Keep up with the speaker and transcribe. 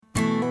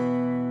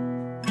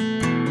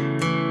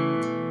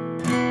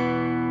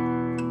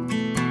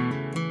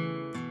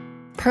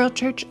Pearl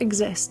Church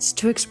exists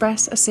to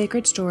express a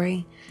sacred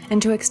story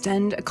and to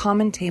extend a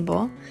common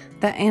table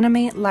that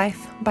animate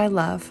life by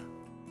love.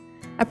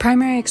 A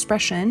primary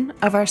expression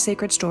of our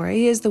sacred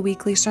story is the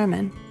weekly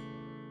sermon.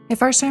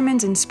 If our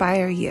sermons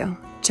inspire you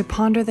to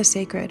ponder the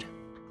sacred,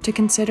 to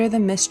consider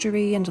the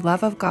mystery and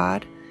love of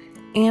God,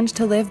 and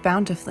to live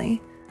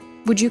bountifully,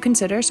 would you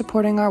consider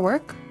supporting our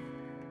work?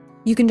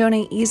 You can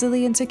donate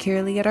easily and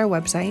securely at our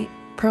website,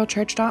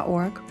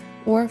 pearlchurch.org,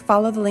 or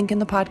follow the link in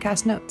the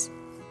podcast notes.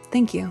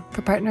 Thank you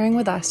for partnering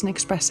with us in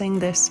expressing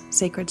this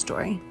sacred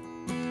story.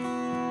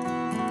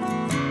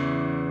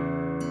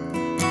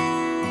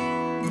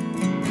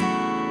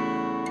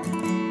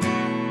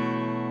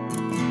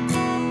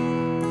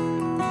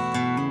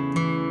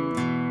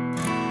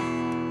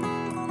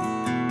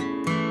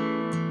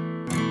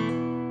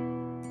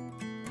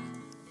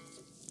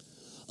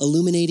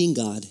 Illuminating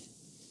God.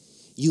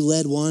 You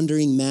led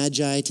wandering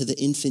magi to the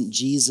infant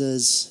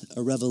Jesus,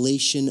 a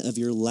revelation of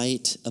your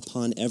light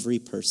upon every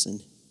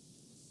person.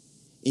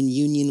 In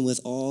union with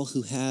all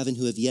who have and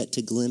who have yet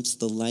to glimpse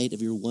the light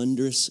of your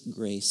wondrous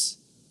grace,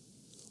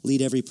 lead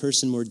every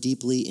person more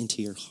deeply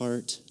into your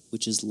heart,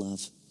 which is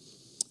love.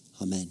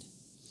 Amen.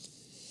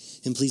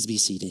 And please be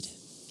seated.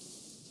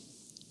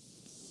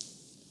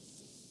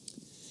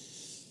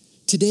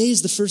 Today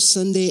is the first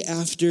Sunday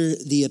after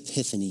the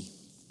Epiphany.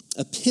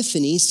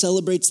 Epiphany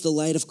celebrates the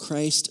light of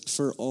Christ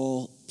for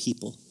all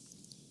people.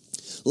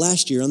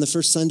 Last year, on the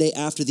first Sunday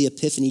after the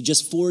Epiphany,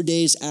 just 4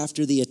 days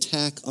after the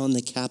attack on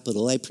the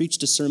Capitol, I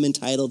preached a sermon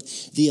titled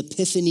The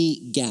Epiphany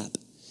Gap.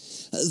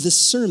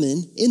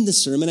 In the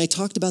sermon, I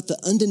talked about the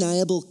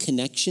undeniable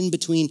connection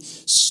between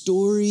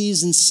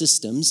stories and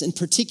systems, in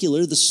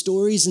particular, the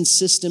stories and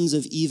systems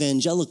of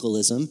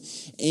evangelicalism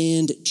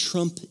and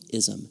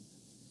Trumpism.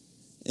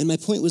 And my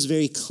point was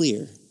very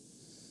clear.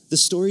 The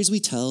stories we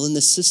tell and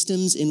the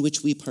systems in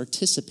which we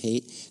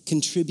participate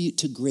contribute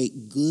to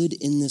great good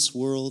in this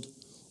world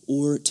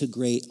or to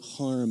great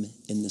harm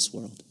in this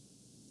world,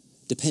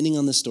 depending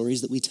on the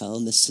stories that we tell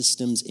and the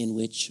systems in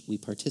which we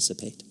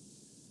participate.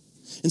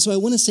 And so I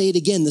want to say it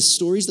again, the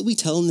stories that we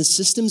tell and the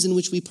systems in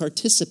which we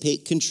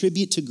participate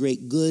contribute to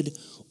great good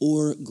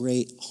or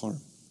great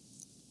harm.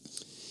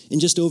 In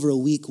just over a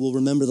week, we'll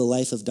remember the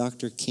life of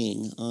Dr.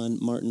 King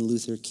on Martin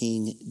Luther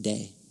King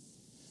Day.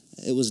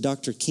 It was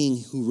Dr.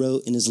 King who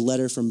wrote in his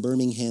letter from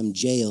Birmingham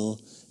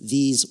jail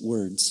these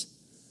words: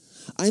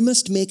 I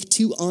must make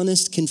two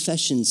honest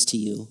confessions to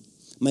you,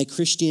 my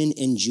Christian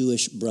and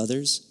Jewish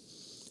brothers.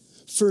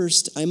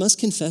 First, I must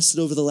confess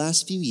that over the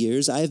last few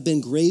years, I have been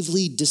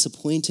gravely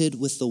disappointed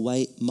with the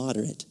white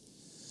moderate.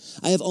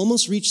 I have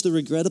almost reached the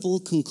regrettable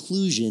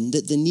conclusion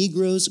that the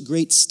Negro's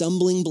great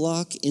stumbling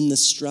block in the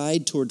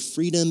stride toward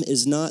freedom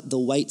is not the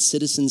white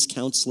citizen's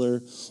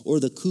counselor or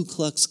the Ku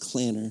Klux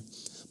Klanner,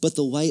 but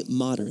the white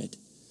moderate,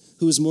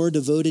 who is more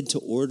devoted to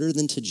order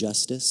than to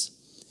justice,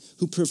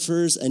 who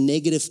prefers a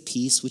negative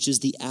peace, which is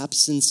the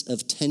absence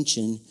of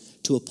tension,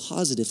 to a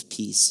positive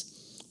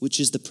peace,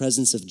 which is the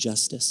presence of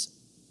justice,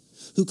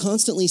 who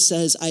constantly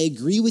says, I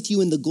agree with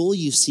you in the goal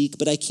you seek,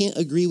 but I can't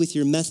agree with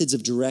your methods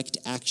of direct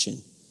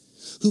action,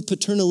 who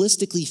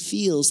paternalistically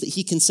feels that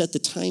he can set the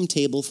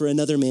timetable for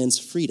another man's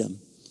freedom,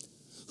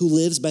 who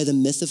lives by the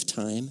myth of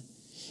time,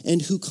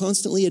 and who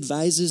constantly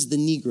advises the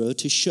Negro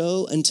to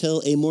show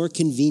until a more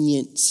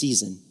convenient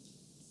season.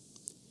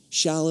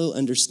 Shallow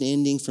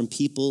understanding from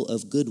people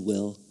of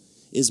goodwill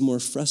is more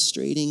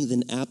frustrating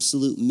than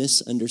absolute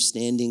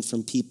misunderstanding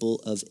from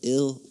people of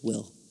ill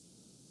will.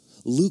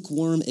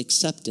 Lukewarm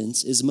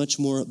acceptance is much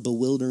more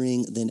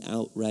bewildering than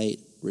outright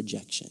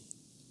rejection.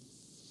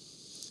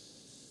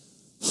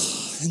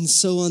 And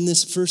so on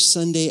this first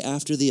Sunday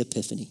after the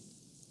Epiphany,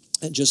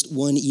 just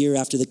 1 year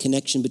after the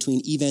connection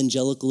between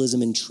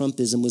evangelicalism and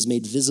Trumpism was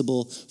made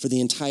visible for the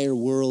entire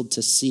world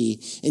to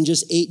see, and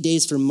just 8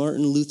 days for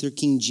Martin Luther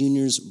King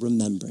Jr.'s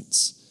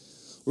remembrance,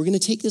 we're going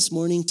to take this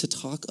morning to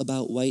talk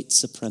about white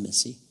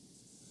supremacy,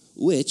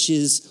 which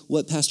is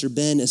what Pastor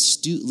Ben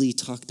astutely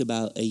talked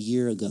about a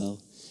year ago,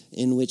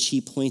 in which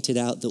he pointed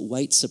out that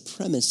white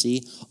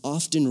supremacy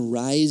often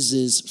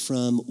rises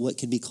from what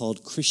can be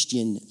called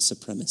Christian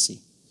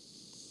supremacy.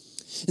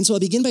 And so I'll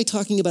begin by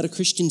talking about a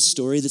Christian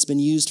story that's been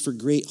used for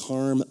great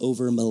harm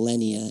over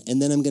millennia.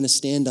 And then I'm going to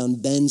stand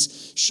on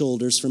Ben's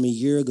shoulders from a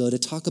year ago to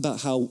talk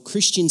about how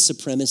Christian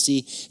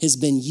supremacy has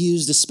been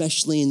used,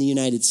 especially in the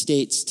United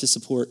States, to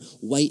support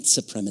white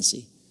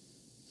supremacy.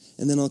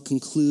 And then I'll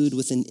conclude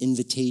with an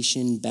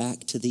invitation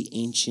back to the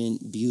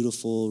ancient,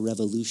 beautiful,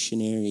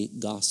 revolutionary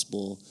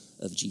gospel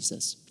of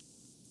Jesus.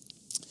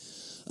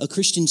 A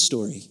Christian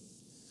story.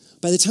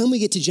 By the time we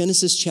get to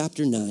Genesis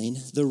chapter 9,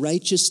 the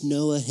righteous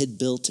Noah had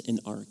built an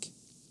ark.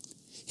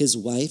 His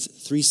wife,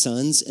 3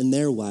 sons, and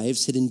their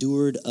wives had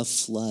endured a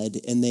flood,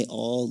 and they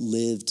all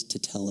lived to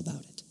tell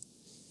about it.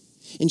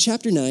 In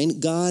chapter 9,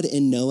 God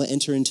and Noah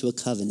enter into a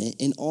covenant,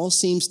 and all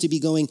seems to be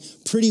going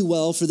pretty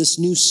well for this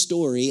new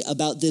story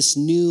about this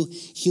new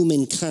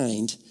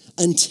humankind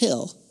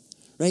until,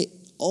 right?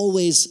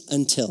 Always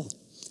until.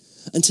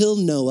 Until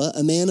Noah,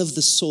 a man of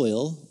the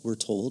soil, we're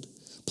told,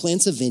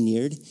 plants a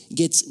vineyard,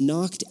 gets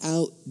knocked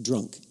out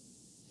drunk,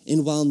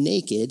 and while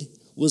naked,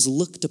 was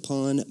looked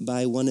upon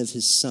by one of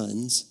his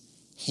sons,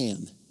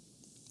 Ham.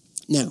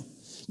 Now,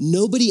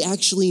 nobody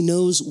actually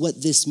knows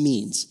what this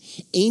means.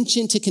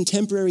 Ancient to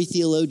contemporary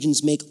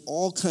theologians make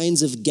all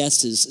kinds of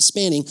guesses,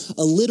 spanning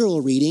a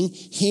literal reading,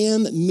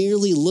 Ham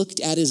merely looked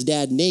at his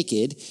dad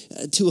naked,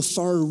 to a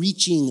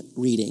far-reaching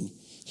reading,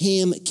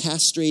 Ham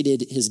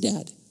castrated his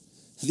dad.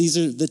 These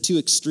are the two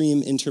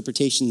extreme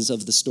interpretations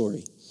of the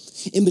story.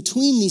 In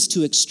between these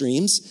two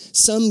extremes,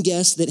 some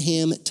guess that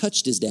Ham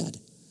touched his dad.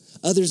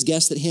 Others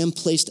guess that Ham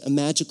placed a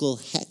magical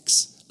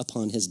hex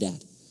upon his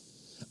dad.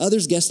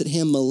 Others guess that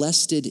Ham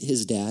molested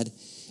his dad,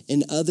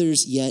 and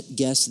others yet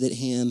guess that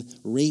Ham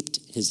raped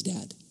his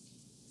dad.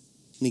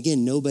 And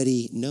again,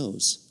 nobody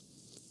knows.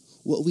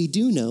 What we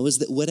do know is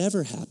that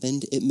whatever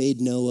happened, it made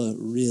Noah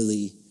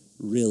really,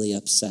 really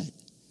upset.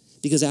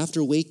 Because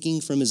after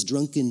waking from his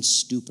drunken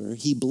stupor,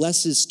 he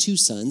blesses two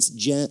sons,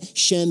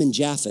 Shem and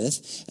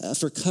Japheth,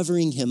 for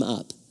covering him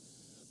up.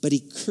 But he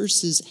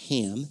curses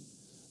Ham,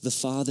 the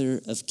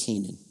father of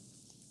Canaan.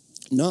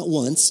 Not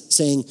once,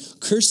 saying,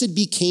 "Cursed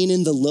be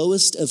Canaan, the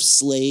lowest of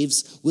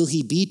slaves will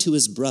he be to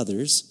his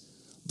brothers,"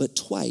 but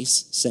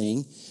twice,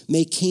 saying,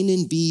 "May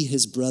Canaan be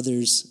his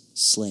brother's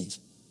slave."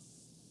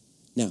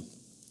 Now,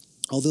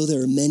 although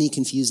there are many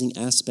confusing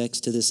aspects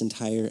to this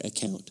entire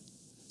account,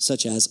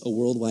 such as a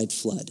worldwide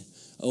flood,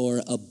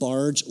 or a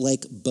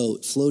barge-like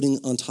boat floating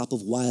on top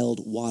of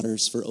wild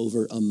waters for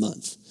over a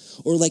month,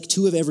 or like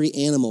two of every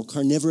animal,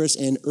 carnivorous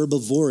and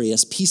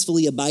herbivorous,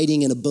 peacefully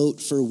abiding in a boat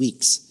for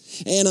weeks.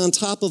 And on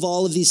top of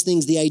all of these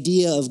things, the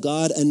idea of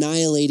God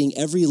annihilating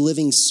every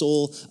living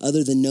soul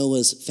other than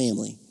Noah's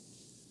family.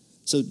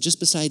 So just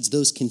besides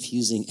those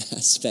confusing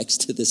aspects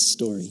to this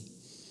story,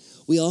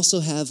 we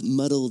also have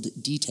muddled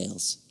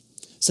details,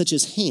 such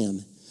as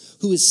Ham,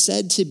 who is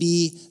said to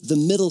be the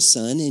middle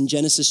son in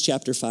Genesis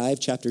chapter 5,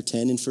 chapter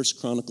 10, and 1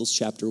 Chronicles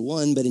chapter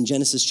 1, but in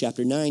Genesis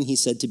chapter 9, he's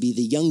said to be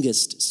the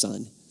youngest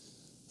son.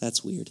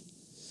 That's weird.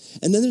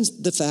 And then there's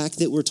the fact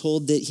that we're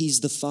told that he's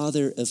the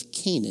father of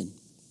Canaan,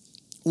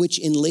 which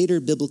in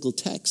later biblical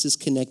texts is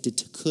connected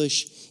to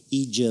Cush,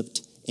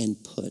 Egypt,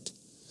 and Put,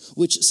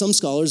 which some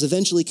scholars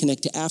eventually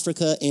connect to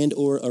Africa and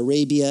or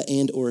Arabia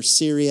and or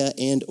Syria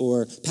and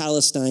or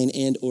Palestine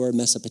and or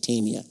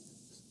Mesopotamia.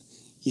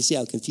 You see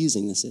how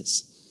confusing this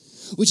is?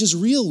 Which is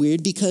real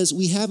weird because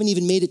we haven't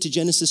even made it to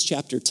Genesis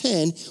chapter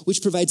 10,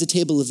 which provides a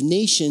table of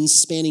nations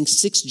spanning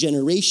 6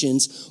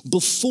 generations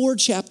before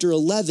chapter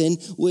 11,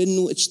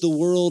 in which the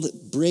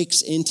world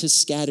breaks into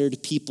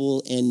scattered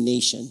people and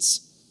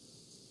nations,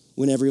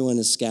 when everyone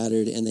is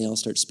scattered and they all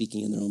start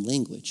speaking in their own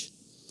language.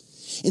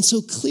 And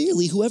so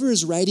clearly, whoever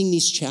is writing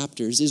these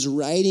chapters is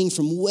writing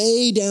from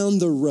way down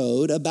the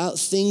road about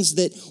things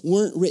that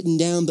weren't written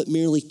down but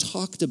merely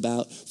talked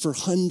about for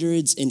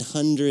hundreds and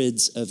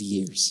hundreds of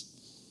years.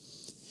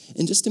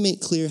 And just to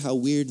make clear how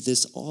weird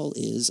this all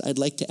is, I'd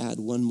like to add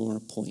one more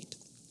point.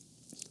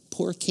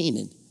 Poor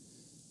Canaan,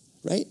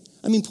 right?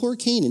 I mean, poor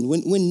Canaan.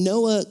 When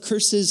Noah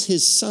curses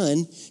his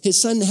son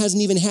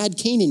hasn't even had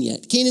Canaan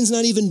yet. Canaan's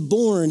not even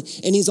born,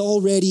 and he's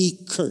already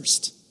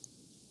cursed.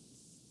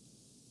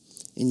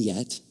 And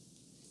yet,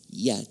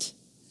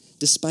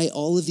 despite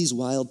all of these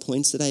wild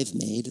points that I've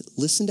made,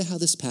 listen to how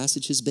this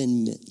passage has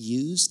been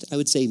used, I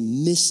would say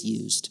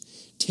misused,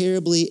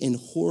 terribly and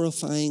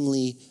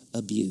horrifyingly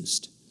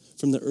abused,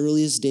 from the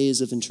earliest days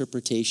of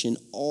interpretation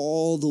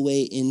all the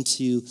way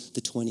into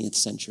the 20th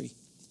century.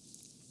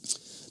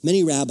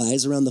 Many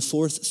rabbis around the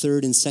 4th,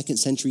 3rd, and 2nd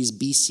centuries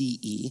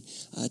BCE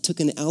took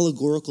an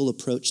allegorical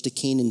approach to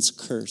Canaan's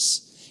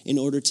curse in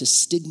order to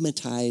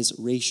stigmatize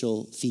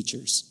racial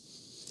features.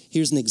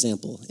 Here's an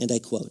example, and I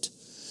quote,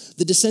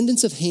 "The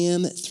descendants of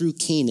Ham through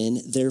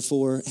Canaan,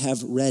 therefore,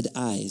 have red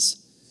eyes,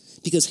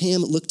 because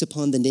Ham looked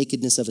upon the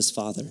nakedness of his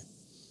father.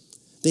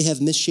 They have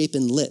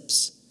misshapen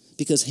lips,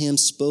 because Ham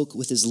spoke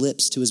with his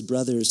lips to his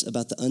brothers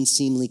about the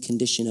unseemly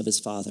condition of his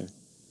father.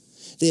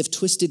 They have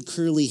twisted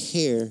curly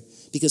hair,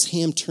 because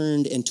Ham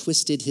turned and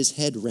twisted his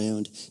head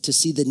round to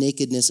see the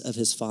nakedness of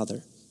his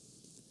father.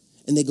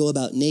 And they go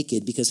about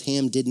naked, because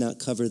Ham did not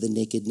cover the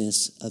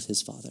nakedness of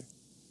his father."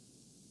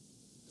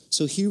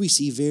 So here we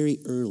see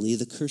very early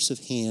the curse of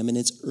Ham in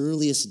its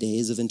earliest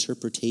days of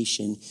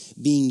interpretation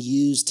being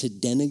used to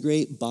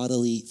denigrate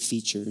bodily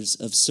features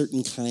of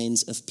certain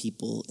kinds of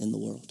people in the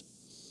world.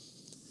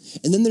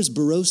 And then there's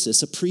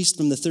Berosus, a priest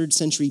from the 3rd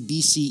century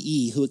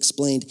BCE, who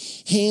explained,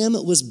 Ham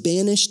was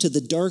banished to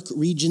the dark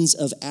regions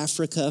of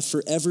Africa,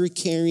 forever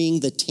carrying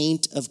the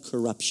taint of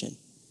corruption.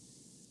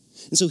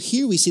 And so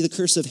here we see the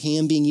curse of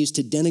Ham being used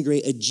to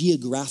denigrate a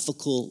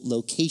geographical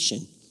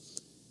location.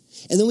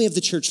 And then we have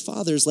the church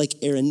fathers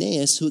like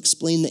Irenaeus, who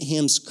explained that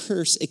Ham's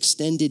curse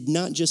extended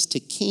not just to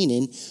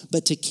Canaan,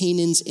 but to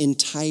Canaan's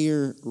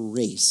entire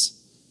race.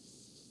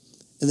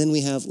 And then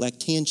we have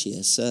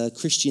Lactantius, a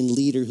Christian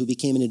leader who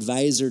became an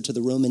advisor to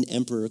the Roman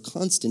Emperor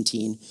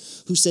Constantine,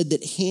 who said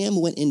that Ham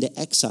went into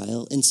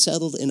exile and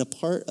settled in a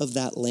part of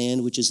that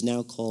land which is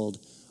now called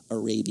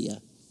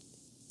Arabia.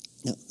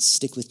 Now,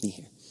 stick with me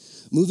here.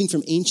 Moving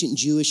from ancient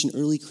Jewish and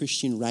early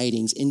Christian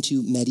writings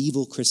into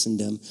medieval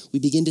Christendom, we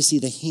begin to see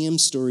the Ham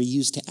story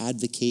used to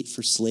advocate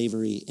for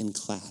slavery in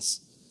class.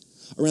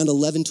 Around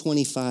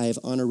 1125,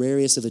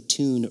 Honorarius of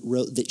Autun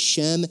wrote that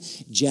Shem,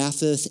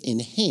 Japheth,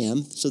 and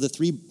Ham, so the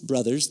three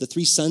brothers, the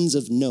three sons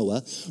of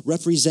Noah,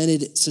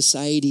 represented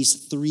society's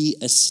three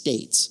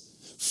estates: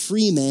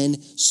 free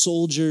men,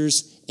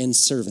 soldiers, and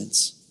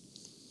servants.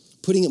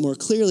 Putting it more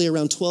clearly,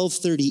 around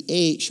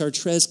 1238,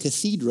 Chartres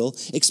Cathedral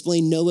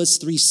explained Noah's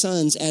three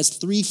sons as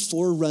three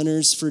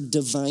forerunners for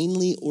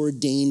divinely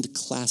ordained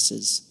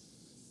classes.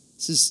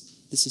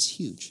 This is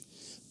huge.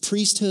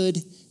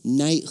 Priesthood,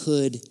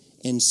 knighthood,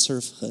 and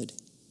serfhood,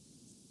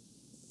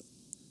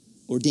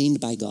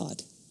 ordained by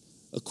God,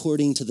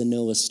 according to the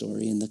Noah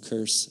story and the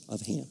curse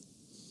of Ham.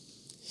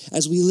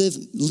 As we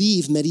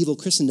leave medieval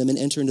Christendom and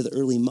enter into the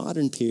early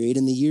modern period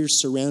in the years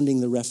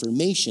surrounding the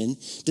Reformation,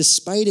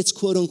 despite its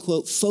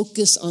quote-unquote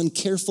focus on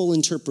careful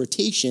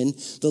interpretation,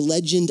 the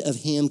legend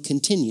of Ham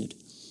continued.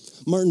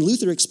 Martin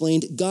Luther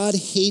explained, God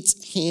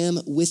hates Ham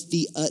with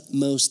the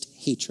utmost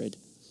hatred.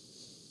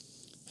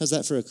 How's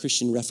that for a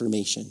Christian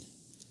Reformation,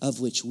 of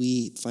which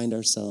we find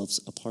ourselves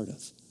a part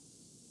of?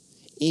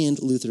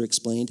 And Luther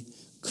explained,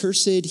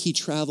 cursed he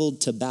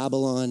traveled to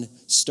Babylon,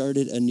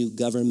 started a new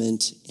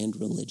government and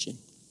religion.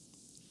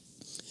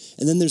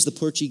 And then there's the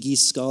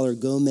Portuguese scholar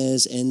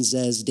Gomes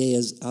Enzes de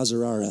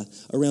Azarara,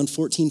 around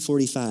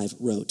 1445,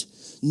 wrote,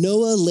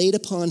 Noah laid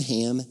upon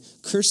Ham,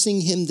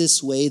 cursing him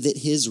this way that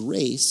his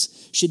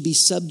race should be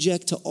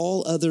subject to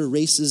all other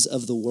races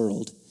of the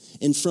world,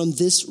 and from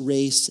this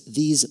race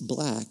these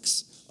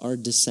blacks are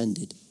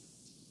descended.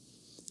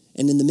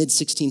 And in the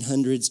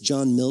mid-1600s,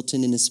 John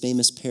Milton, in his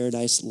famous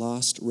Paradise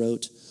Lost,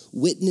 wrote,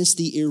 witness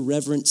the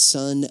irreverent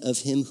son of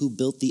him who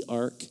built the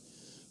ark,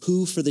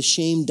 who, for the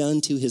shame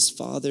done to his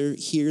father,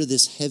 hear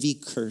this heavy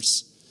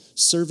curse,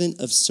 servant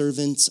of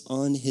servants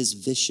on his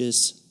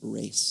vicious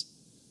race.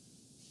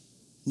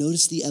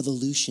 Notice the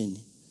evolution.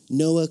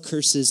 Noah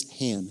curses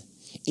Ham.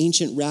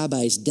 Ancient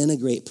rabbis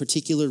denigrate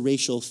particular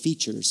racial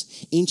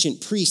features. Ancient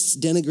priests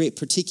denigrate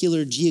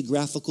particular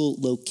geographical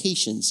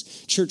locations.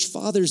 Church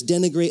fathers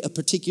denigrate a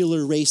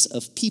particular race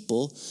of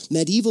people.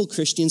 Medieval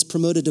Christians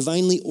promote a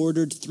divinely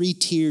ordered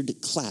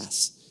three-tiered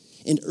class.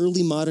 And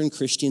early modern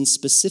Christians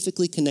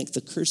specifically connect the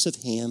curse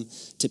of Ham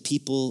to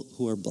people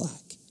who are black.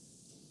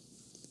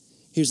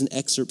 Here's an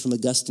excerpt from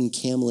Augustine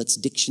Camlet's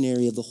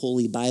Dictionary of the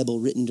Holy Bible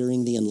written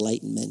during the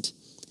Enlightenment.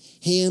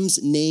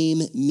 Ham's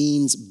name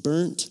means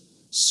burnt,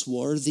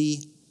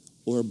 swarthy,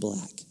 or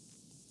black.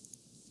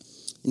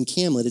 And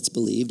Camlet, it's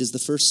believed, is the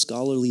first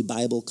scholarly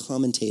Bible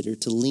commentator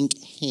to link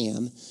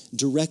Ham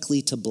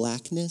directly to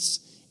blackness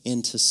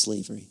and to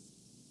slavery.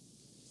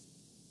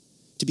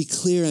 To be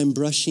clear, I'm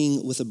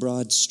brushing with a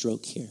broad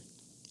stroke here.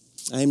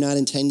 I am not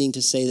intending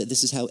to say that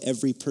this is how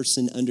every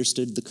person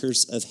understood the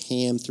curse of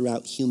Ham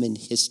throughout human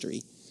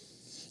history.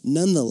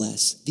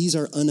 Nonetheless, these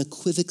are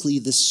unequivocally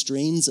the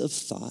strains of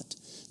thought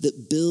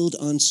that build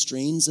on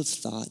strains of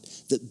thought,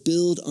 that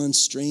build on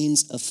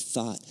strains of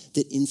thought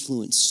that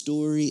influence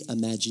story,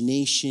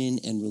 imagination,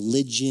 and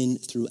religion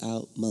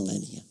throughout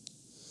millennia.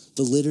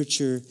 The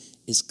literature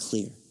is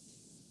clear.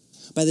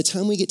 By the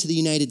time we get to the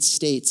United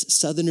States,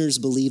 Southerners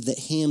believe that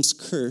Ham's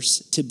curse,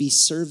 to be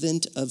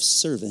servant of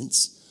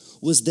servants,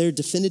 was their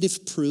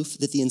definitive proof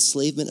that the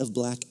enslavement of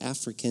black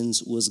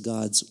Africans was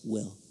God's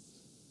will.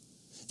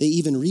 They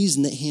even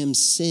reasoned that Ham's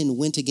sin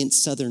went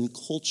against Southern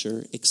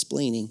culture,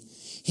 explaining,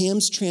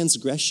 Ham's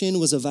transgression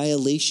was a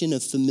violation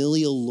of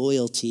familial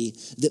loyalty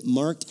that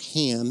marked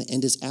Ham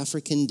and his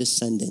African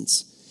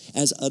descendants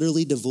as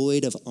utterly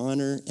devoid of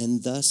honor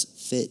and thus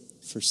fit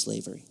for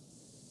slavery.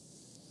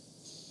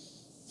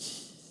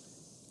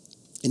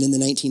 And in the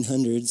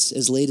 1900s,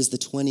 as late as the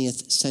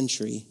 20th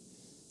century,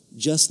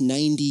 just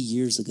 90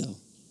 years ago,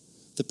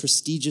 the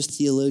prestigious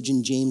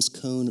theologian James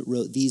Cone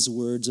wrote these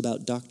words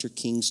about Dr.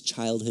 King's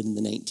childhood in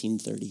the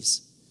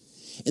 1930s.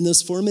 In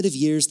those formative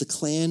years, the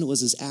Klan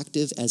was as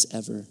active as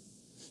ever,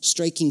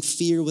 striking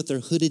fear with their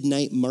hooded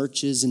night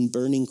marches and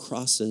burning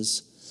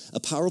crosses,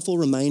 a powerful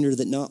reminder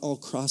that not all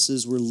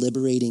crosses were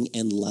liberating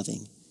and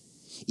loving,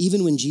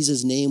 even when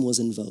Jesus' name was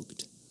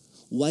invoked.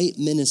 White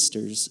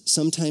ministers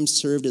sometimes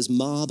served as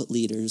mob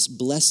leaders,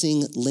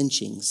 blessing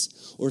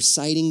lynchings or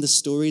citing the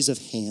stories of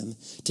Ham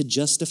to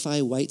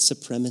justify white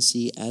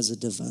supremacy as a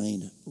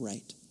divine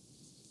right.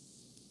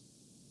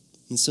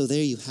 And so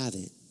there you have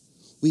it.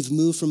 We've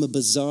moved from a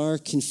bizarre,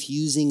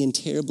 confusing, and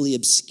terribly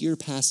obscure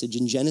passage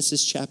in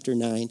Genesis chapter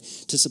 9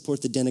 to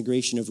support the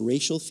denigration of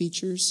racial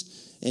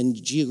features and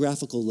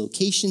geographical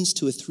locations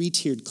to a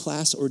three-tiered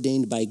class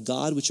ordained by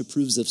God, which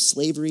approves of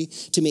slavery,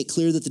 to make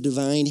clear that the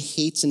divine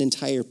hates an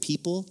entire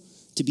people,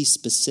 to be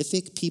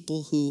specific,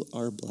 people who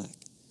are black.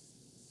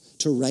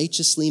 To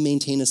righteously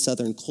maintain a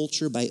Southern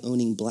culture by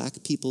owning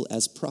black people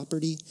as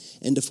property,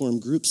 and to form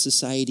group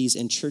societies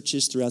and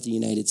churches throughout the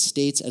United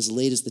States as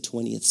late as the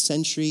 20th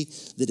century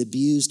that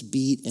abused,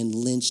 beat, and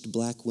lynched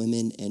black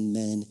women and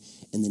men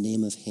in the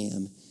name of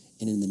Ham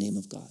and in the name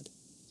of God.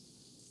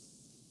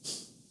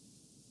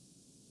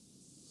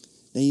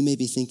 Now you may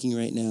be thinking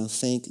right now,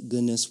 thank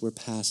goodness we're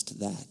past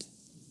that.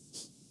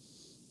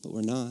 But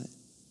we're not.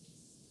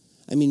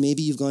 I mean,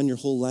 maybe you've gone your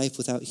whole life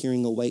without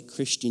hearing a white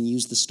Christian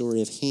use the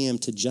story of Ham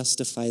to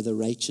justify the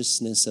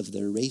righteousness of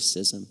their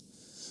racism.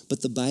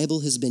 But the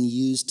Bible has been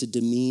used to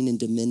demean and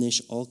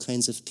diminish all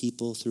kinds of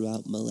people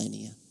throughout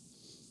millennia.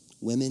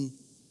 Women,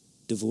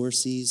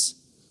 divorcees,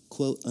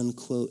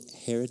 quote-unquote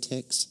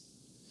heretics.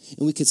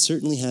 And we could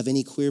certainly have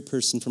any queer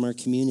person from our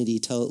community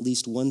tell at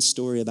least one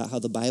story about how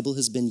the Bible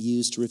has been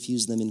used to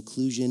refuse them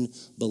inclusion,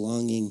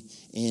 belonging,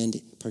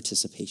 and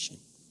participation.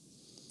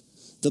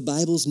 The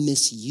Bible's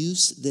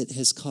misuse that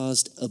has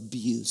caused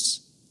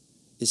abuse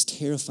is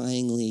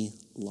terrifyingly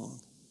long.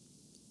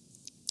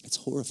 It's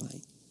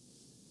horrifying.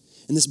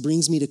 And this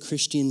brings me to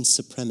Christian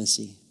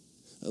supremacy,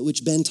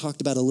 which Ben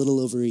talked about a little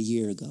over a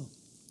year ago.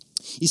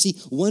 You see,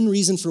 one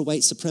reason for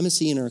white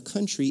supremacy in our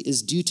country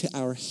is due to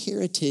our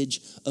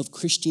heritage of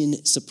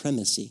Christian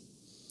supremacy.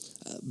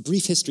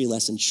 Brief history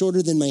lesson,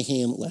 shorter than my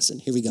Ham lesson.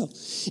 Here we go.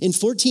 In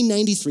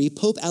 1493,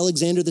 Pope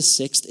Alexander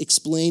VI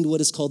explained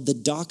what is called the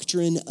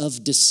doctrine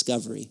of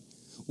discovery,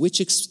 which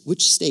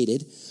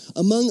stated,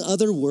 among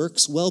other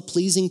works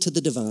well-pleasing to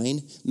the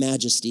divine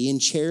majesty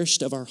and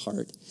cherished of our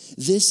heart,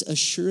 this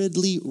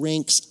assuredly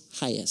ranks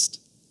highest,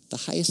 the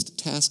highest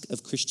task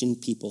of Christian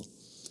people,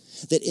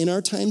 that in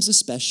our times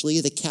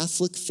especially, the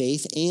Catholic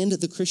faith and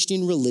the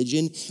Christian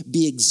religion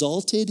be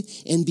exalted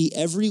and be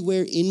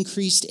everywhere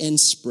increased and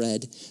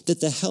spread, that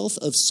the health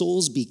of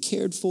souls be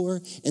cared for,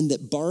 and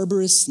that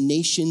barbarous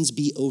nations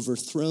be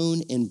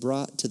overthrown and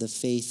brought to the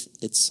faith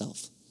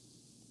itself.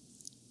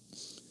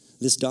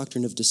 This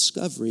doctrine of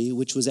discovery,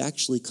 which was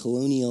actually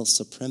colonial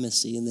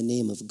supremacy in the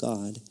name of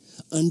God,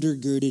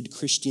 undergirded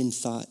Christian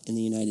thought in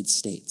the United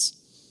States.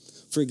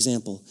 For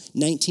example,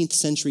 19th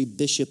century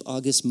Bishop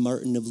August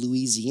Martin of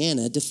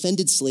Louisiana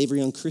defended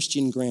slavery on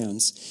Christian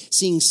grounds,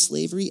 seeing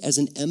slavery as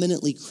an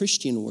eminently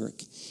Christian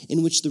work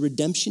in which the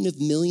redemption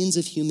of millions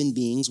of human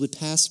beings would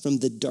pass from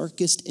the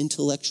darkest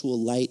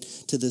intellectual light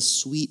to the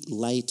sweet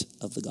light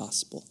of the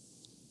gospel.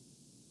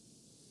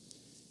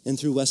 And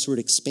through westward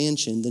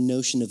expansion, the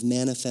notion of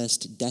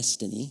manifest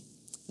destiny,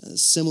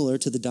 similar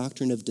to the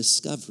doctrine of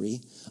discovery,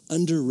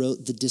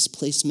 underwrote the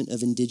displacement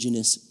of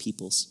indigenous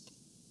peoples.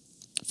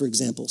 For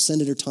example,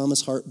 Senator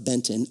Thomas Hart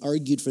Benton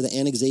argued for the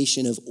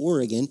annexation of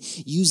Oregon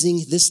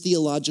using this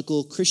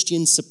theological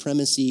Christian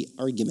supremacy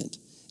argument,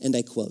 and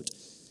I quote,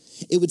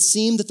 "It would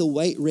seem that the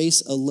white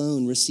race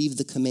alone received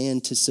the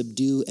command to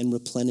subdue and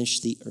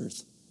replenish the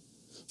earth.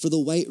 For the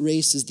white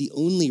race is the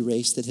only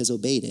race that has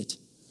obeyed it,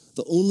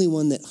 the only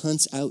one that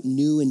hunts out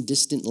new and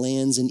distant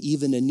lands and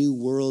even a new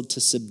world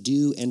to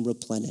subdue and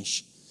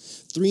replenish.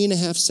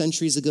 3.5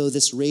 centuries ago,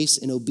 this race,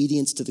 in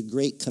obedience to the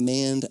great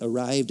command,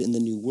 arrived in the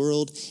New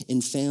World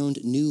and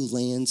found new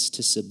lands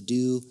to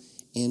subdue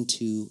and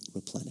to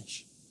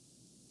replenish."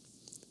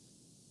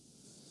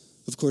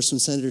 Of course, when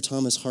Senator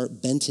Thomas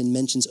Hart Benton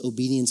mentions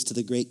obedience to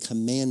the great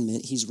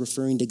commandment, he's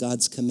referring to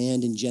God's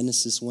command in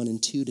Genesis 1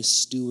 and 2 to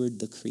steward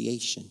the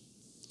creation.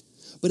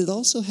 But it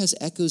also has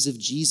echoes of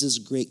Jesus'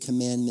 great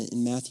commandment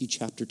in Matthew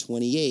chapter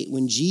 28,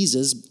 when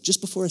Jesus,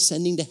 just before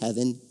ascending to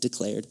heaven,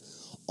 declared,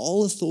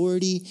 "All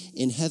authority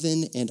in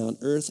heaven and on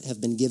earth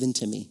have been given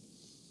to me.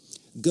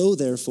 Go,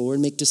 therefore,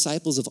 and make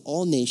disciples of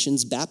all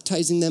nations,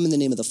 baptizing them in the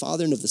name of the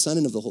Father and of the Son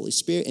and of the Holy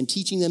Spirit, and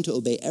teaching them to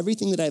obey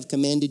everything that I have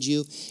commanded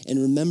you. And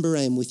remember,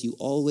 I am with you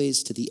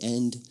always to the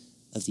end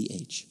of the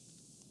age."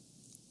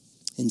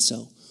 And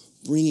so,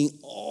 bringing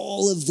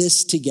all of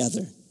this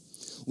together,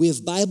 we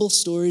have Bible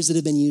stories that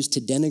have been used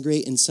to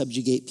denigrate and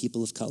subjugate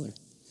people of color.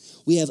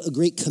 We have a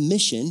great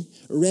commission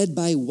read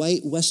by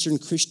white Western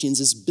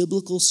Christians as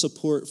biblical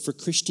support for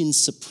Christian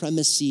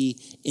supremacy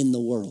in the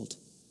world.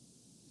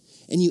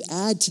 And you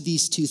add to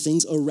these two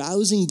things a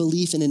rousing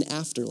belief in an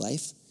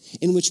afterlife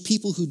in which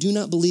people who do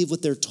not believe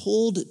what they're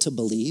told to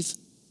believe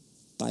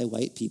by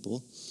white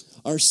people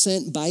are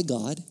sent by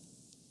God,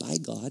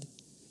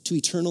 to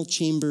eternal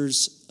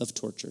chambers of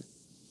torture.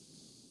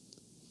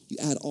 You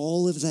add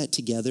all of that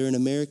together, and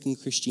American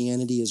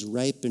Christianity is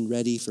ripe and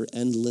ready for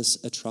endless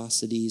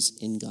atrocities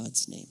in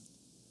God's name.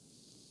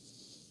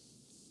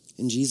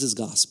 In Jesus'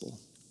 gospel,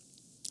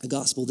 a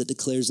gospel that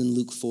declares in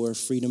Luke 4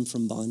 freedom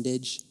from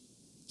bondage,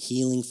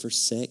 healing for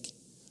sick,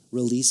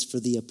 release for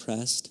the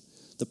oppressed,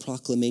 the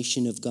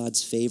proclamation of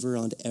God's favor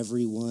on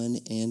everyone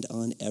and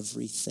on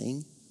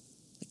everything,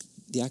 like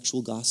the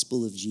actual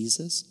gospel of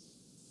Jesus.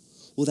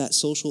 Well, that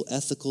social,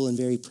 ethical, and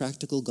very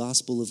practical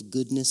gospel of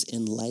goodness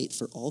and light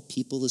for all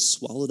people is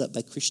swallowed up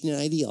by Christian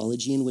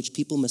ideology in which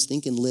people must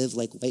think and live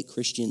like white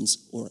Christians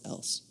or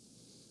else.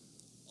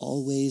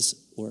 Always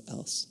or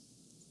else.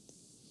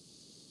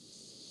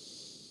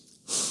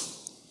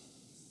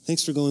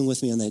 Thanks for going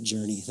with me on that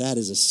journey. That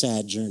is a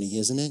sad journey,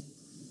 isn't it?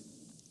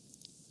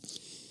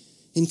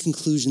 In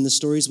conclusion, the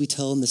stories we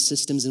tell and the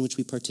systems in which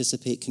we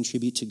participate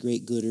contribute to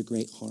great good or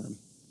great harm.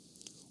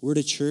 We're at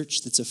a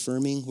church that's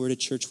affirming. We're at a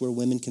church where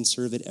women can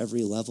serve at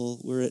every level.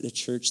 We're at a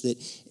church that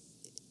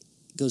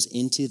goes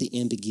into the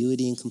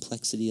ambiguity and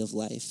complexity of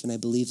life, and I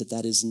believe that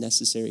that is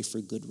necessary for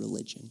good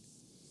religion.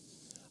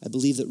 I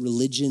believe that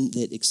religion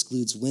that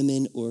excludes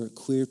women or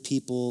queer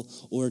people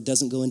or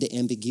doesn't go into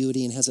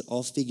ambiguity and has it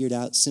all figured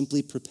out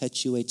simply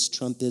perpetuates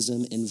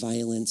Trumpism and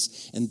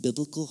violence and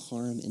biblical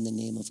harm in the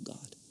name of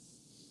God.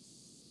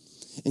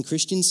 And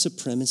Christian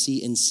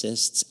supremacy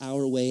insists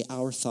our way,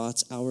 our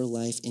thoughts, our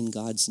life in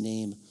God's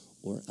name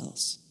or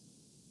else.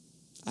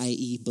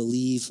 i.e.,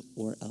 believe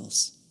or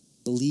else.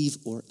 Believe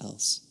or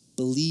else.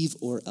 Believe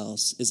or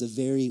else is a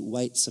very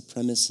white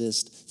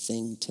supremacist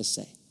thing to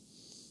say.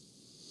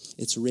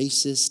 It's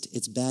racist,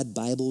 it's bad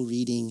Bible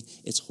reading,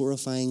 it's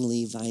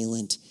horrifyingly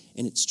violent,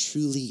 and it's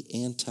truly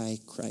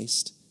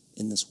anti-Christ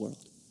in this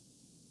world.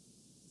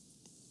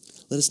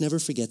 Let us never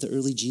forget the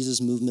early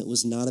Jesus movement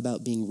was not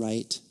about being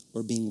right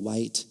or being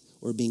white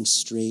or being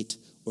straight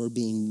or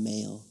being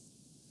male.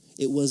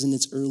 It was in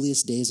its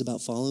earliest days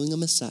about following a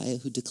Messiah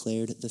who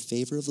declared the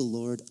favor of the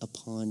Lord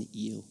upon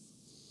you.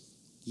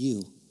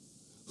 You,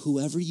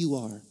 whoever you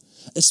are,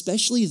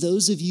 especially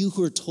those of you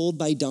who are told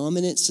by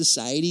dominant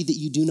society that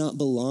you do not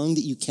belong,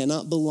 that you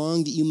cannot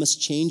belong, that you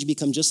must change,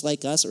 become just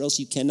like us, or else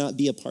you cannot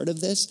be a part of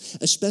this,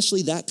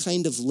 especially that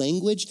kind of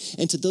language,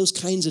 and to those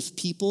kinds of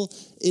people,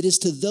 it is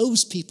to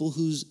those people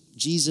who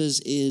Jesus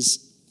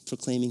is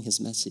proclaiming his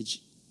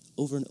message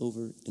over and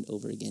over and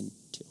over again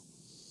to.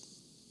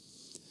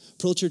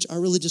 Pearl Church,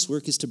 our religious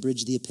work is to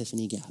bridge the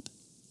epiphany gap,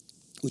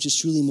 which is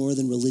truly more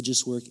than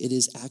religious work. It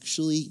is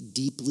actually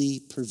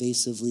deeply,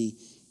 pervasively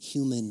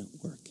human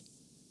work.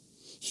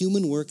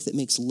 Human work that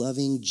makes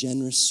loving,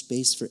 generous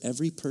space for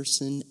every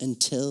person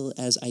until,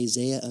 as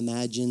Isaiah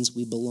imagines,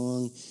 we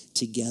belong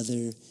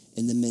together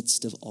in the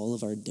midst of all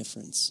of our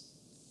difference.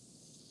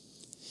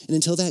 And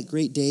until that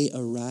great day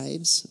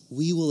arrives,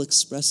 we will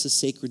express a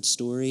sacred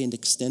story and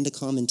extend a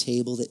common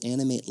table that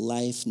animate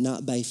life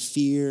not by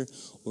fear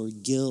or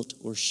guilt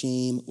or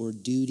shame or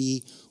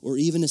duty or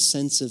even a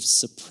sense of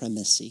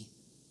supremacy,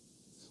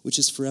 which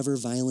is forever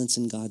violence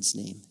in God's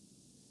name.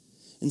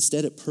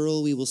 Instead, at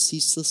Pearl, we will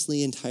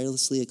ceaselessly and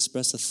tirelessly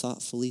express a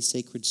thoughtfully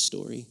sacred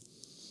story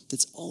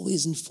that's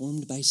always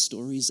informed by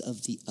stories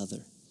of the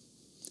other.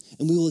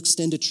 And we will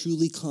extend a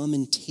truly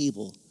common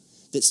table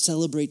that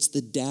celebrates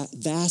the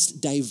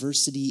vast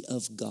diversity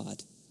of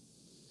God.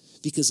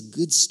 Because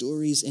good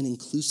stories and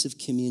inclusive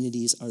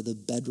communities are the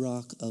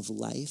bedrock of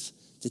life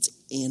that's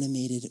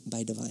animated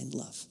by divine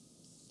love.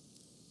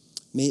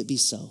 May it be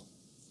so,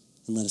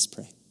 and let us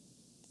pray.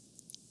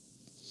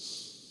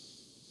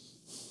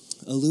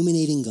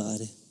 Illuminating God,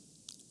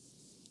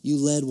 you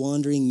led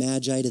wandering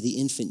magi to the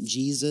infant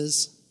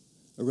Jesus,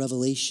 a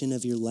revelation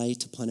of your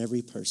light upon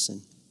every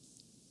person.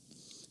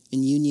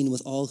 In union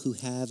with all who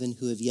have and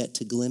who have yet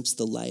to glimpse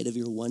the light of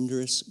your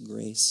wondrous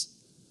grace,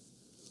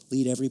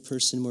 lead every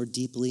person more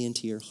deeply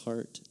into your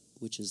heart,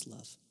 which is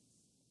love.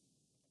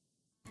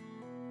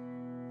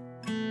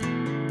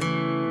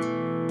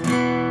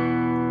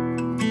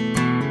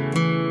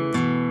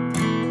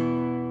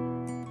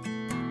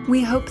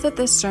 We hope that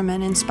this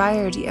sermon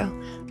inspired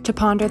you to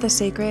ponder the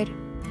sacred,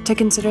 to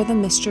consider the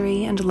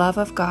mystery and love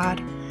of God,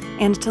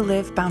 and to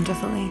live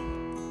bountifully.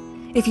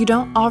 If you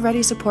don't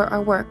already support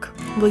our work,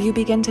 will you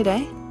begin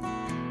today?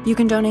 You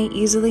can donate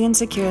easily and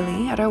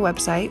securely at our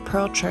website,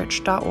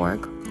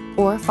 pearlchurch.org,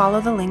 or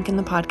follow the link in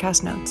the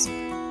podcast notes.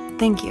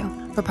 Thank you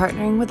for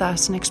partnering with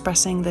us in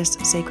expressing this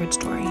sacred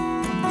story.